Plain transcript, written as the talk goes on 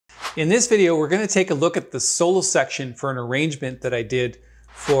In this video, we're going to take a look at the solo section for an arrangement that I did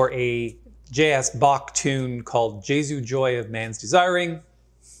for a J.S. Bach tune called Jesu, Joy of Man's Desiring,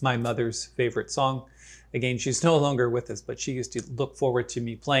 my mother's favorite song. Again, she's no longer with us, but she used to look forward to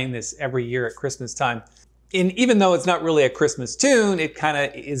me playing this every year at Christmas time. And even though it's not really a Christmas tune, it kind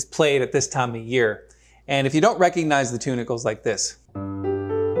of is played at this time of year. And if you don't recognize the tune, it goes like this.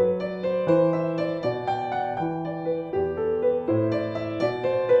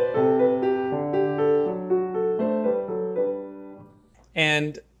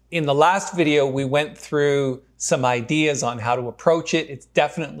 And in the last video, we went through some ideas on how to approach it. It's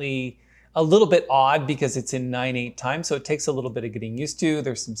definitely a little bit odd because it's in 9/8 time, so it takes a little bit of getting used to.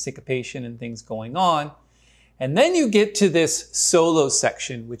 There's some syncopation and things going on. And then you get to this solo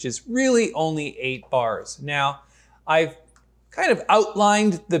section, which is really only 8 bars. Now, I've kind of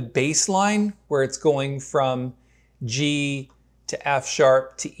outlined the bass line where it's going from G to F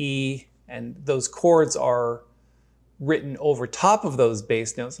sharp to E, and those chords are written over top of those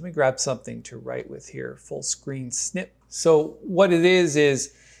bass notes. Let me grab something to write with here, full screen snip. So what it is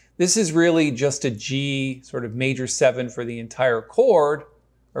this is really just a G sort of major 7 for the entire chord,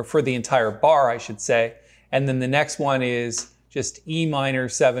 or for the entire bar, I should say. And then the next one is just E minor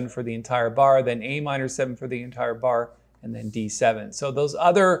 7 for the entire bar, then A minor 7 for the entire bar, and then D7. So those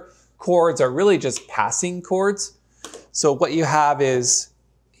other chords are really just passing chords. So what you have is,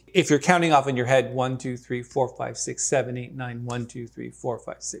 if you're counting off in your head, 1, 2, 3, 4, 5, 6, 7, 8, 9, 1, 2, 3, 4,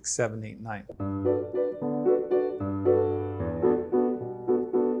 5, 6, 7, 8, 9.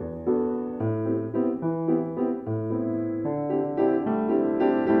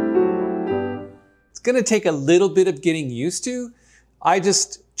 It's going to take a little bit of getting used to. I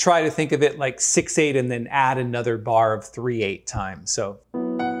just try to think of it like 6/8 and then add another bar of 3/8 time. So.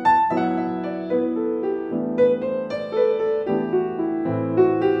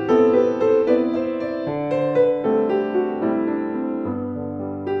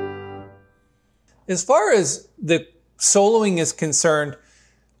 As far as the soloing is concerned,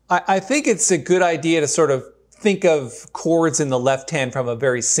 I think it's a good idea to sort of think of chords in the left hand from a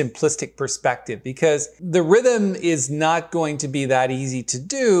very simplistic perspective, because the rhythm is not going to be that easy to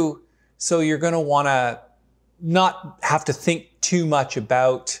do. So you're going to want to not have to think too much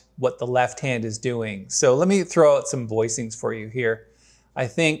about what the left hand is doing. So let me throw out some voicings for you here. I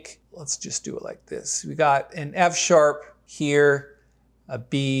think, let's just do it like this. We got an F sharp here, a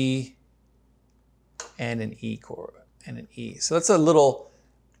B, and an E chord, and an E. So that's a little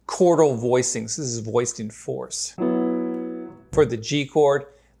chordal voicing. So this is voiced in force. For the G chord,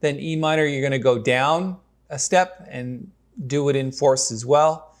 then E minor, you're going to go down a step and do it in force as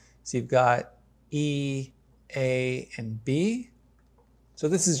well. So you've got E, A, and B. So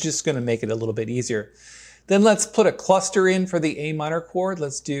this is just going to make it a little bit easier. Then let's put a cluster in for the A minor chord.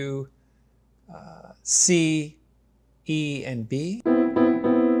 Let's do C, E, and B.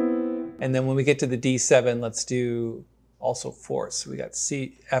 And then when we get to the D7, let's do also force. So we got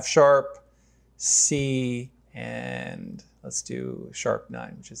C, F sharp, C, and let's do sharp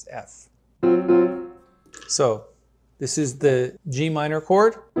 9, which is F. So this is the G minor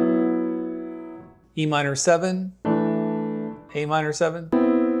chord, E minor 7, A minor 7,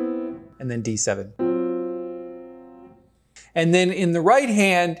 and then D7. And then in the right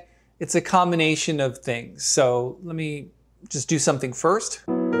hand, it's a combination of things. So let me just do something first.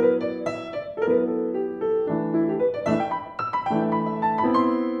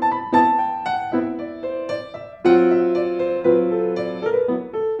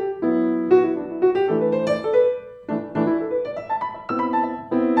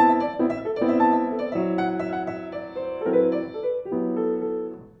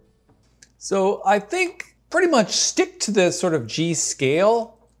 So I think pretty much stick to the sort of G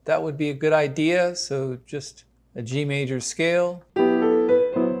scale. That would be a good idea. So just a G major scale.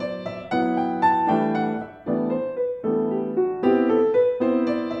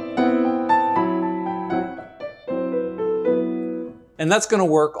 And that's going to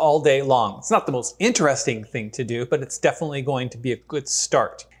work all day long. It's not the most interesting thing to do, but it's definitely going to be a good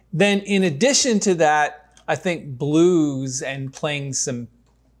start. Then in addition to that, I think blues and playing some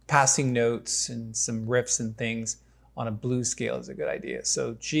passing notes and some riffs and things on a blues scale is a good idea.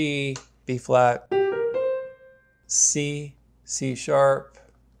 So G, B flat, C, C sharp,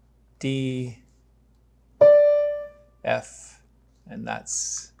 D, F, and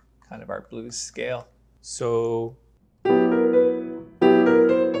that's kind of our blues scale. So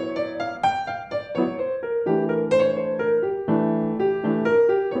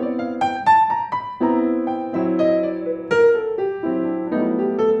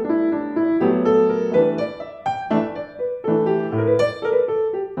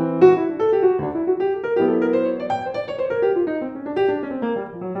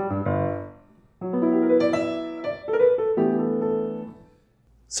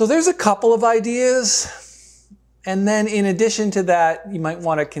So there's a couple of ideas. And then in addition to that, you might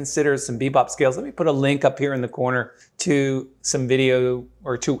want to consider some bebop scales. Let me put a link up here in the corner to some video,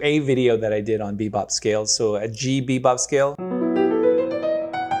 or to a video that I did on bebop scales. So a G bebop scale,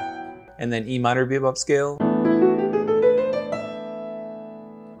 and then E minor bebop scale,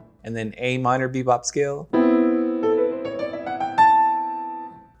 and then A minor bebop scale,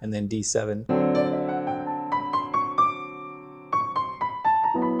 and then D7.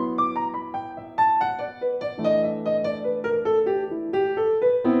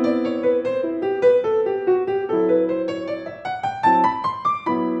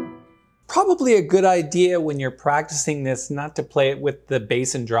 Probably a good idea when you're practicing this not to play it with the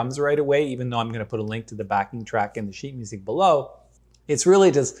bass and drums right away, even though I'm going to put a link to the backing track and the sheet music below. It's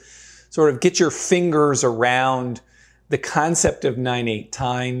really just sort of get your fingers around the concept of 9/8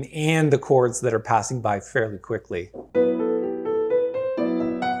 time and the chords that are passing by fairly quickly.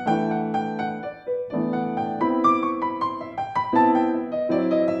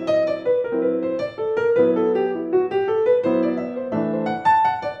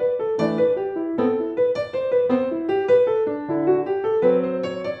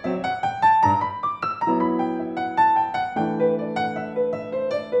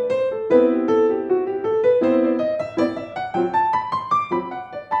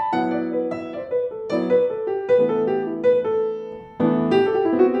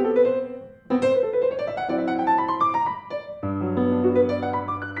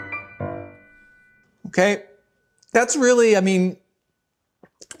 Okay, that's really, I mean,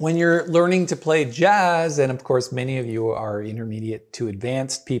 when you're learning to play jazz, and of course many of you are intermediate to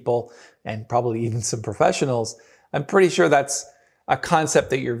advanced people, and probably even some professionals, I'm pretty sure that's a concept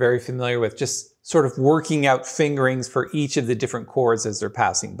that you're very familiar with, just sort of working out fingerings for each of the different chords as they're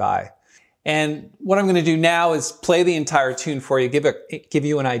passing by. And what I'm going to do now is play the entire tune for you, give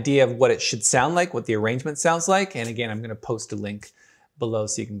you an idea of what it should sound like, what the arrangement sounds like. And again, I'm going to post a link below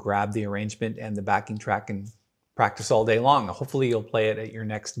so you can grab the arrangement and the backing track and practice all day long. Hopefully you'll play it at your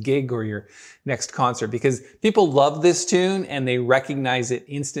next gig or your next concert, because people love this tune and they recognize it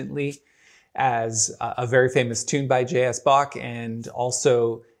instantly as a very famous tune by J.S. Bach, and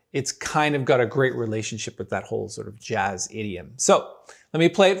also it's kind of got a great relationship with that whole sort of jazz idiom. So let me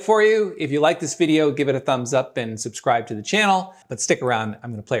play it for you. If you like this video, give it a thumbs up and subscribe to the channel, but stick around. I'm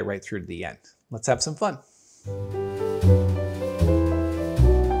going to play it right through to the end. Let's have some fun.